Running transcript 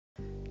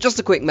Just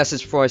a quick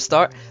message before I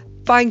start.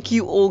 Thank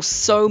you all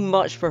so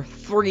much for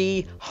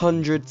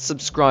 300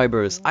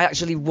 subscribers. I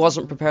actually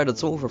wasn't prepared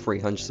at all for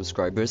 300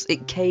 subscribers.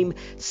 It came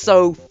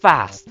so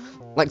fast.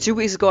 Like 2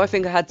 weeks ago, I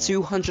think I had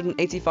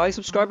 285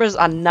 subscribers,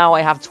 and now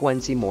I have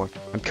 20 more.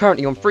 I'm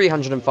currently on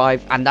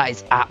 305, and that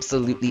is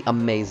absolutely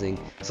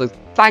amazing. So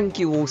thank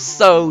you all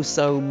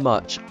so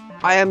much.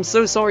 I am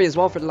so sorry as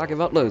well for the lack of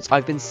uploads.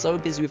 I've been so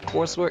busy with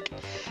coursework.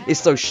 It's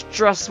so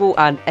stressful,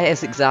 and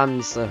AS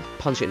exams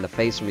punch it in the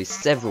face for me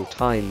several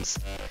times.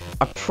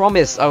 I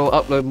promise I will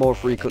upload more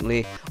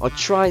frequently. I'll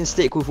try and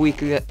stick with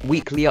weekly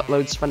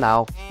uploads for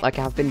now, like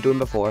I have been doing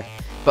before.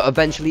 But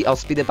eventually I'll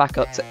speed it back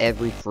up to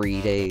every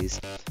 3 days.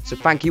 So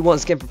thank you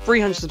once again for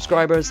 300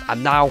 subscribers,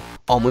 and now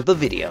on with the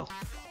video.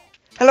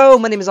 Hello,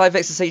 my name is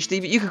Infectious HD,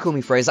 but you can call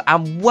me Fraser,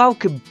 and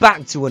welcome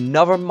back to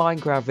another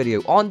Minecraft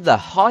video on the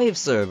Hive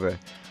server.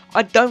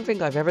 I don't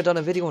think I've ever done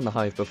a video on the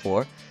Hive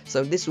before,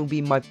 so this will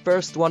be my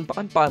first one, but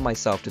I'm by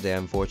myself today,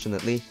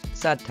 unfortunately.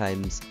 Sad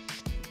times.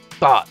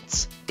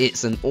 But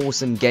it's an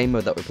awesome game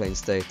mode that we're playing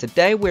today.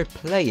 Today we're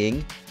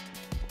playing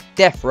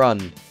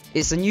Deathrun.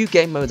 It's a new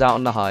game mode out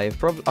on the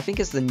Hive. I think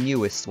it's the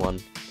newest one.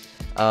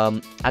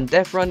 And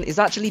Deathrun is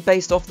actually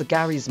based off the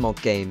Garry's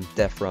Mod game,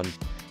 Deathrun.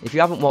 If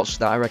you haven't watched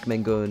that, I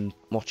recommend going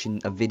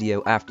watching a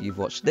video after you've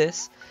watched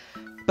this.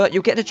 But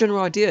you'll get a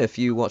general idea if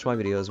you watch my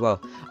video as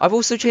well. I've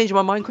also changed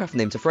my Minecraft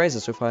name to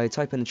Fraser, so if I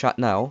type in the chat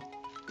now,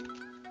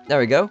 there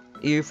we go,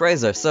 EU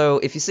Fraser. So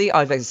if you see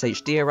Infectious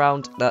HD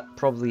around, that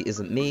probably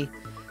isn't me.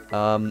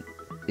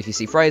 If you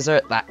see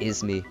Fraser, that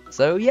is me.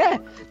 So yeah,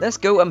 let's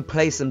go and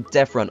play some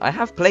Deathrun. I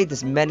have played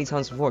this many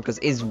times before because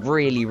it's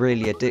really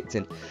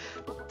addicting.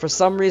 For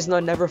some reason, I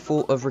never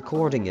thought of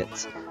recording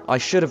it. I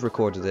should have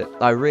recorded it.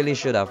 I really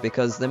should have,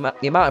 because the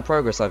amount of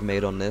progress I've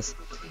made on this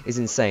is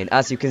insane.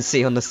 As you can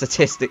see on the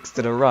statistics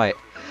to the right,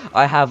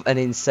 I have an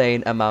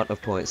insane amount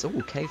of points. Oh,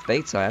 cave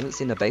beta. I haven't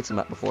seen a beta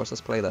map before, so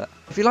let's play that.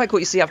 If you like what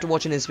you see after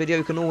watching this video,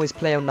 you can always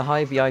play on the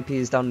Hive. The IP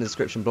is down in the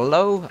description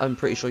below. I'm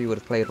pretty sure you would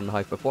have played on the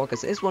Hive before,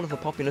 because it is one of the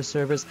popular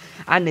servers,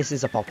 and this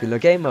is a popular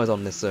game mode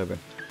on this server.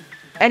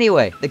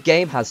 Anyway, the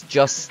game has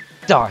just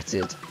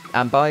started.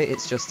 And by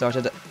it's just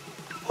started...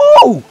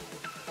 Oh!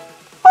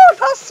 Oh,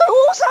 that's so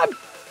awesome!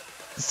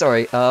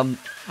 Sorry, I'm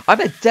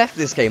a death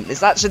this game.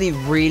 It's actually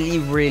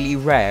really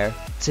rare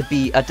to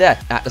be a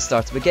death at the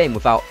start of a game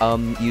without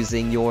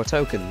using your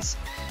tokens.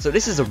 So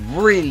this is a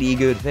really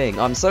good thing.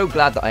 I'm so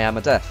glad that I am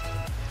a death.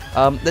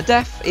 The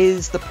death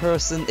is the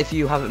person, if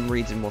you haven't been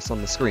reading what's on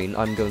the screen,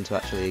 I'm going to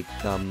actually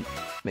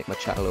make my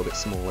chat a little bit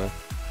smaller.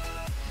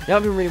 You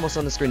haven't been reading what's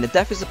on the screen. The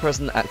death is the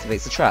person that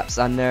activates the traps,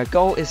 and their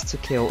goal is to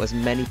kill as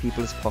many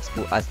people as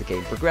possible as the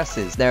game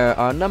progresses. There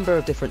are a number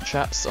of different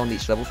traps on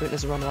each level. I think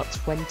there's around about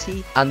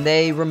 20, and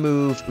they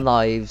remove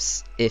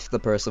lives if the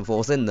person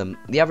falls in them.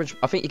 The average,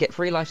 I think you get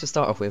 3 lives to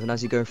start off with, and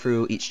as you go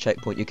through each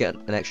checkpoint, you get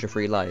an extra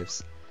 3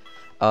 lives.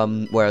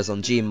 Whereas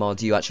on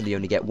Gmod, you actually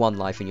only get 1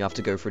 life, and you have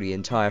to go through the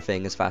entire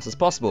thing as fast as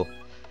possible.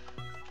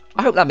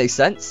 I hope that makes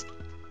sense.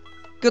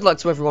 Good luck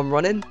to everyone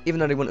running, even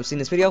though they wouldn't have seen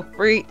this video.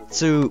 3,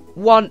 2,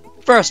 1,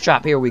 first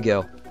trap, here we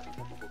go.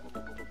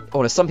 Oh,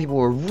 there's some people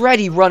who are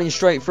already running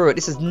straight through it.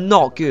 This is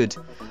not good.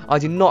 I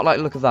do not like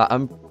the look of that.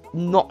 I'm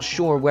not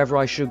sure whether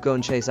I should go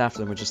and chase after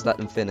them or just let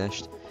them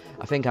finish.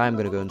 I think I am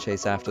going to go and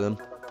chase after them.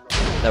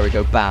 There we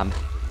go, bam.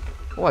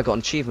 Oh, I got an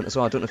achievement as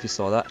well. I don't know if you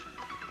saw that.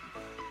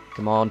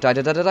 Come on, die,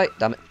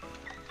 damn it.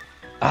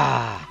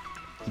 Ah,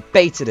 he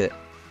baited it.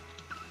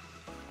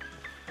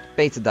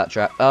 Baited that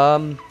trap.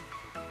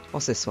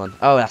 What's this one?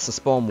 Oh, that's a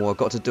spawn wall.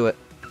 Got to do it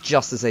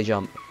just as they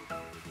jump.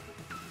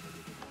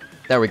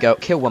 There we go.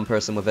 Kill one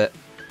person with it.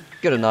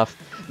 Good enough.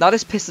 Now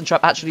this piston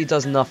trap actually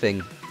does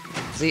nothing.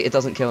 See, it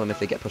doesn't kill them if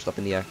they get pushed up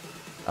in the air.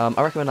 I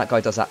recommend that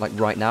guy does that like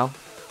right now.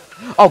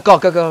 Oh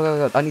god,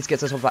 go. I need to get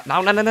to the top of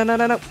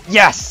that. No.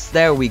 Yes!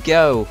 There we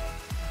go.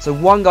 So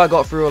one guy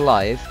got through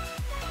alive.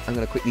 I'm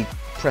going to quickly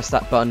press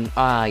that button.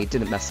 Ah, he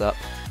didn't mess up.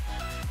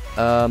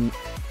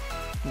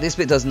 This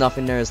bit does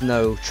nothing. There is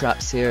no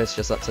traps here. It's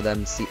just up to them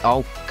to see.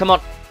 Oh, come on.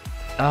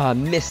 Ah, I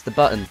missed the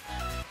button.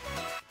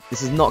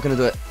 This is not going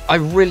to do it. I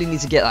really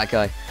need to get that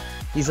guy.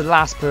 He's the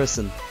last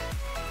person.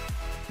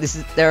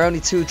 There are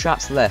only 2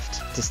 traps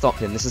left to stop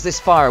him. This is this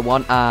fire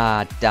one.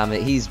 Ah, damn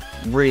it. He's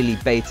really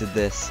baited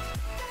this.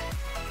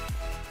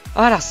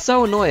 Ah, that's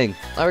so annoying.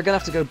 We're going to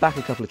have to go back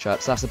a couple of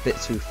traps. That's a bit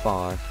too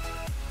far.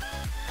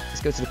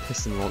 Let's go to the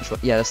piston launch.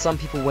 Yeah, there's some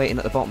people waiting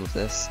at the bottom of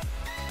this.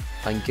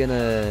 I'm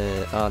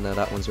gonna... Oh no,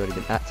 that one's already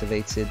been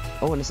activated.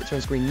 Oh, unless it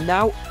turns green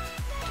now.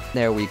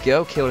 There we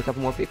go. Killed a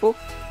couple more people.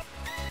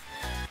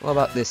 What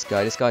about this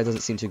guy? This guy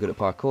doesn't seem too good at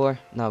parkour.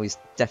 Now he's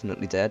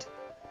definitely dead.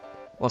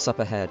 What's up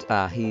ahead?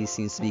 Ah, he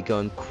seems to be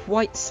going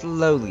quite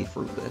slowly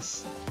through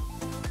this.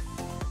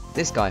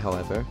 This guy,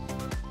 however,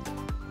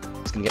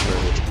 is gonna get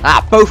murdered.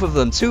 Ah, both of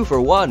them! 2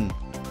 for 1!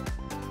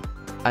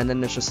 And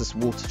then there's just this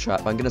water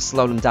trap. I'm gonna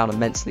slow them down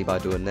immensely by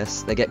doing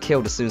this. They get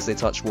killed as soon as they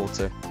touch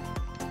water.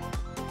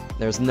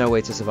 There's no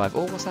way to survive.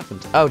 Oh, what's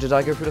happened? Oh, did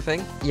I go through the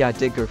thing? Yeah, I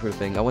did go through the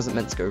thing. I wasn't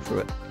meant to go through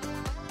it.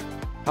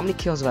 How many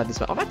kills have I had this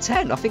match? I've had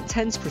 10. I think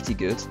 10's pretty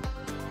good.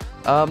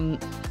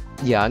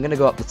 Yeah, I'm gonna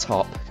go up the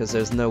top, because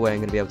there's no way I'm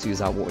gonna be able to use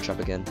that water trap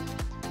again.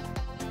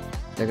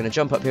 They're gonna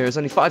jump up here. There's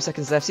only 5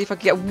 seconds left. See if I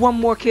can get one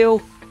more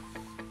kill.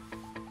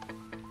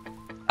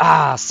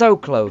 Ah, so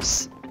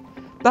close.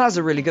 That was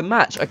a really good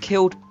match. I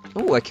killed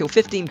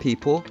 15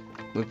 people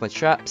with my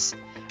traps,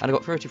 and I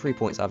got 33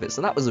 points out of it.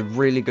 So that was a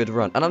really good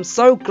run. And I'm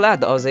so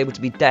glad that I was able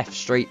to be deaf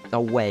straight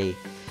away.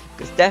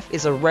 Because deaf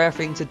is a rare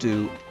thing to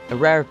do, a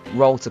rare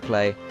role to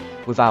play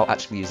without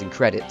actually using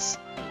credits.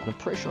 And I'm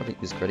pretty sure I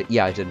didn't use credit.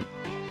 Yeah, I didn't.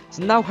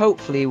 So now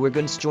hopefully we're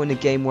going to join a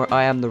game where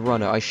I am the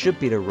runner. I should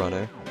be the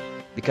runner,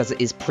 because it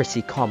is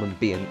pretty common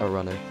being a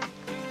runner.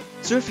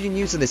 So if you're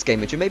new to this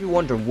game, you may be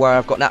wondering where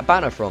I've got that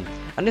banner from.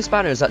 And this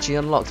banner is actually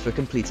unlocked for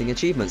completing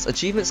achievements.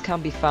 Achievements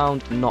can be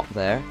found not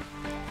there.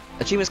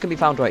 Achievements can be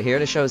found right here,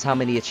 and it shows how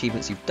many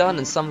achievements you've done,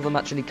 and some of them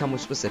actually come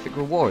with specific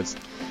rewards.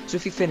 So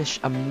if you finish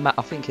a map,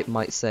 I think it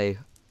might say,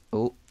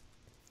 oh,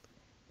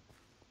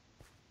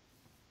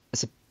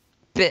 it's a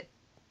bit,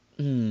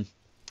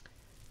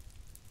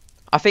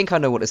 I think I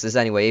know what this is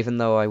anyway, even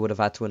though I would have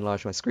had to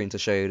enlarge my screen to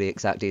show you the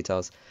exact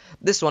details.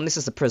 This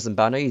is the prison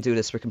banner. You do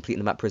this for completing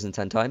the map prison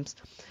 10 times.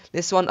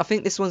 This one, I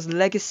think this one's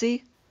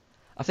Legacy.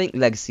 I think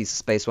Legacy's the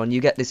space one. You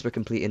get this for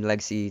completing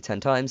Legacy 10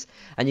 times.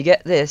 And you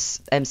get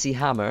this, MC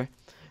Hammer,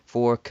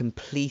 for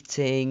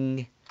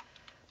completing...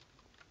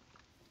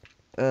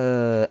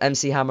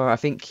 MC Hammer, I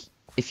think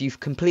if you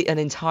complete an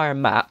entire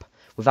map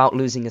without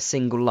losing a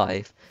single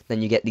life,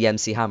 then you get the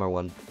MC Hammer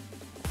one.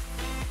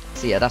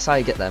 So yeah, that's how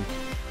you get them.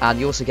 And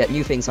you also get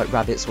new things like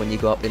rabbits when you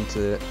go up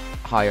into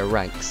higher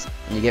ranks.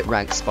 And you get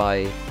ranks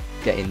by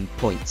getting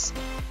points.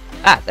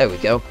 Ah, there we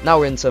go. Now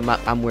we're into a map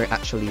and we're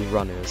actually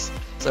runners.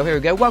 So here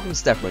we go. Welcome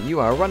to Deathrun. You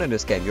are a runner in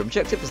this game. Your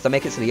objective is to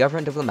make it to the other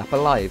end of the map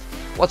alive.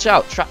 Watch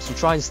out. Traps will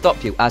try and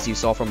stop you, as you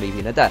saw from me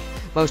being a death.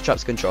 Most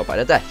traps are controlled by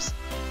the deaths.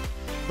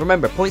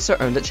 Remember, points are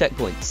earned at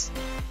checkpoints.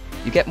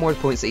 You get more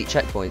points at each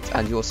checkpoint,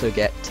 and you also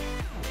get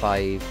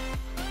 3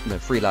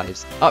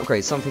 lives.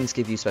 Upgrades. Some things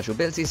give you special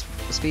abilities,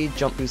 speed,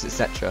 jump boost,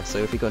 etc. So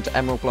if you go into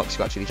emerald blocks,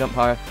 you actually jump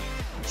higher.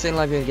 Staying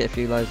alive, you're going to get a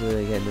few lives when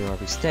you get into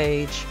every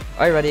stage.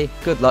 Are you ready?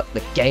 Good luck.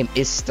 The game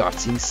is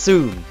starting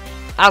soon.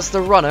 As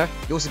the runner,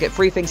 you also get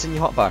 3 things in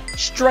your hotbar.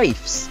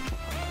 Strafes.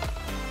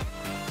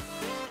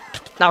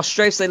 Now,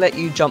 strafes, they let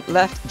you jump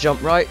left,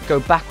 jump right, go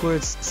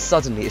backwards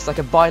suddenly. It's like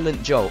a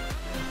violent jolt.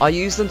 I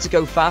use them to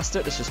go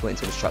faster. Let's just wait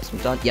until the trap's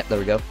been done. Yep, there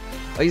we go.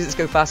 I use it to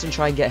go faster and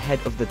try and get ahead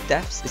of the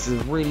deaths. This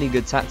is a really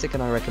good tactic,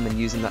 and I recommend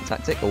using that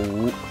tactic. Oh,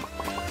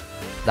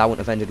 that wouldn't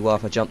have ended well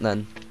if I jumped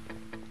then.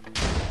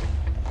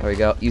 There we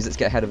go. Use it to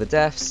get ahead of the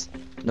deaths.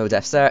 No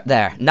deaths there.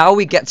 There. Now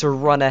we get to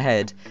run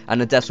ahead,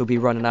 and the deaths will be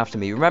running after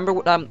me. Remember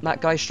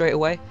that guy straight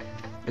away?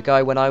 The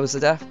guy when I was the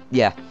death?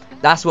 Yeah.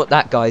 That's what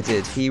that guy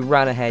did. He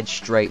ran ahead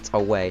straight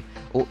away.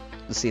 Oh,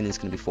 the ceiling's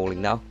going to be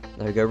falling now.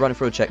 There we go. Running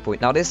through a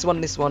checkpoint. Now this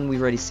one,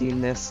 we've already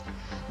seen this.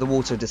 The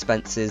water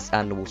dispenses,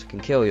 and the water can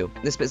kill you.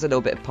 This bit's a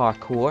little bit of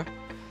parkour.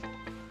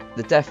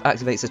 The death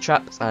activates the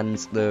traps, and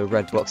the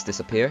red blocks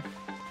disappear.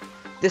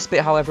 This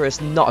bit, however,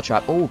 is not a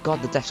trap. Oh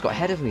god, the death's got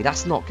ahead of me.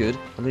 That's not good.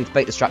 I'm going to need to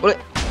bait this trap.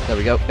 There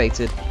we go,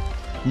 baited.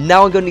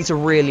 Now I'm going to need to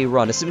really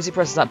run. As soon as he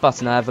presses that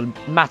button, I have a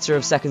matter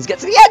of seconds to get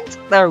to the end.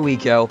 There we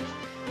go.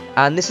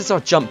 And this is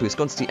our jump boost.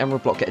 Go to the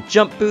emerald block, get a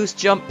jump boost,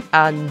 jump,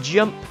 and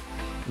jump.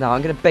 Now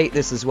I'm going to bait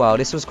this as well.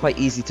 This was quite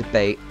easy to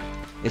bait.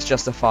 It's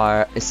just a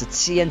fire. It's a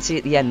TNT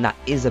at the end. That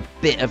is a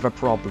bit of a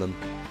problem.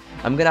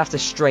 I'm going to have to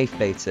strafe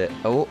bait it.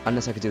 Oh,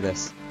 unless I could do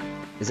this.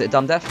 Is it a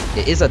dumb death?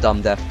 It is a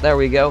dumb death. There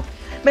we go.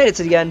 Made it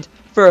to the end.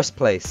 First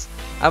place.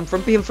 And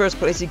from being first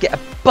place, you get a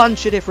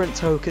bunch of different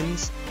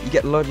tokens. You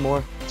get a load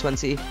more.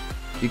 20.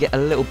 You get a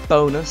little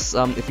bonus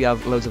if you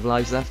have loads of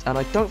lives left. And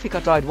I don't think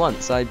I died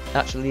once. I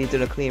actually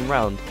did a clean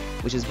round,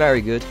 which is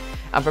very good.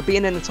 And for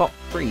being in the top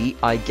 3,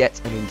 I get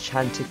an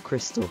enchanted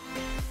crystal.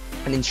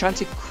 An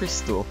enchanted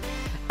crystal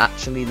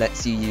actually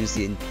lets you use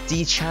the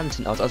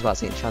dechanting altar. I was about to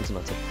say enchanting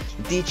altar.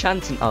 The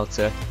dechanting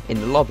altar in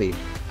the lobby.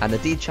 And the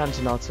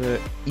dechanting altar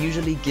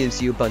usually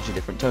gives you a bunch of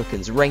different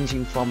tokens,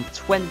 ranging from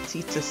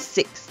 20 to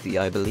 60,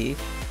 I believe.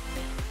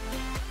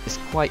 It's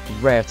quite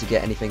rare to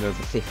get anything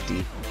over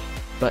 50,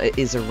 but it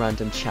is a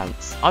random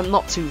chance. I'm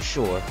not too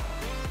sure.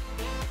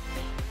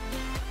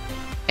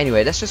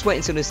 Anyway, let's just wait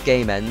until this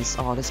game ends.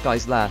 Oh, this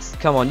guy's last.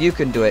 Come on, you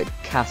can do it,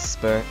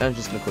 Casper. I'm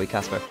just gonna call you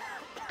Casper.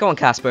 Come on,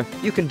 Casper.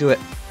 You can do it.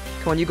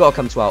 Come on, you gotta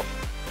come 12th.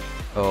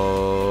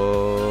 Oh.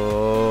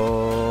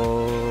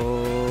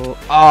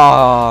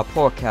 Ah,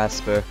 poor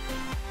Casper.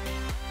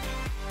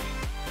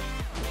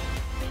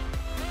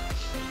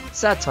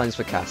 Sad times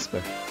for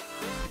Casper.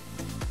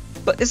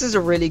 But this is a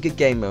really good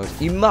game mode.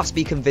 You must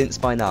be convinced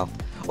by now.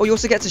 Oh, you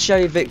also get to share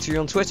your victory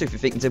on Twitter if you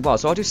think you did well.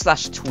 So I'll do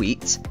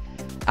 /tweet,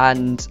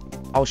 and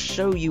I'll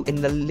show you in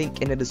the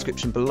link in the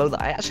description below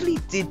that I actually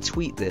did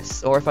tweet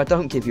this. Or if I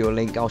don't give you a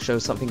link, I'll show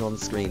something on the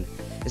screen.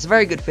 It's a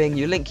very good thing.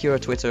 You link your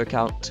Twitter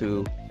account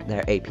to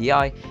their API,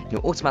 and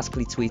you'll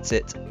automatically tweet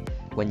it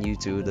when you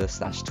do the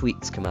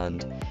 /tweets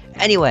command.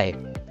 Anyway,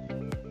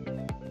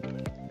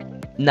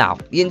 Now,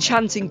 the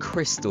enchanting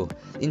crystal.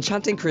 The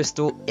enchanting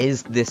crystal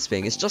is this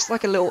thing. It's just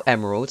like a little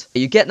emerald.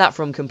 You get that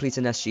from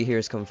completing SG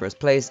Heroes Come First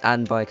Place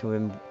and by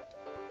coming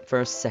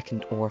first,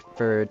 second, or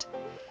third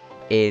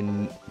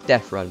in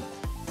Deathrun.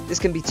 This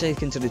can be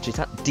taken to the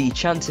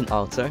dechanting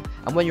altar,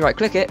 and when you right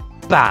click it,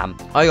 bam!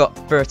 I got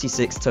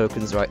 36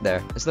 tokens right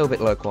there. It's a little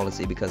bit low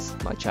quality because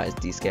my chat is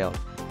descaled.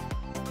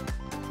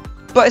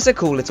 But it's a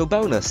cool little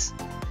bonus.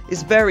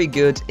 It's very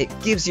good. It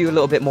gives you a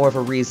little bit more of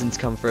a reason to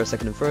come first,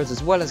 second, and third,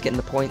 as well as getting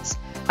the points.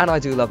 And I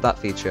do love that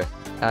feature.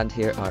 And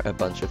here are a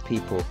bunch of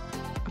people.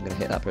 I'm gonna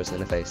hit that person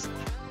in the face. So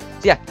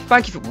yeah,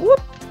 thank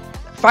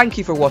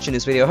you for watching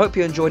this video. I hope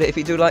you enjoyed it. If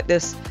you do like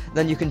this,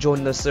 then you can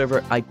join the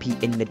server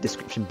IP in the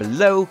description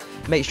below.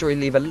 Make sure you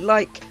leave a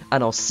like,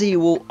 and I'll see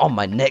you all on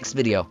my next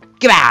video.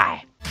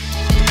 Goodbye!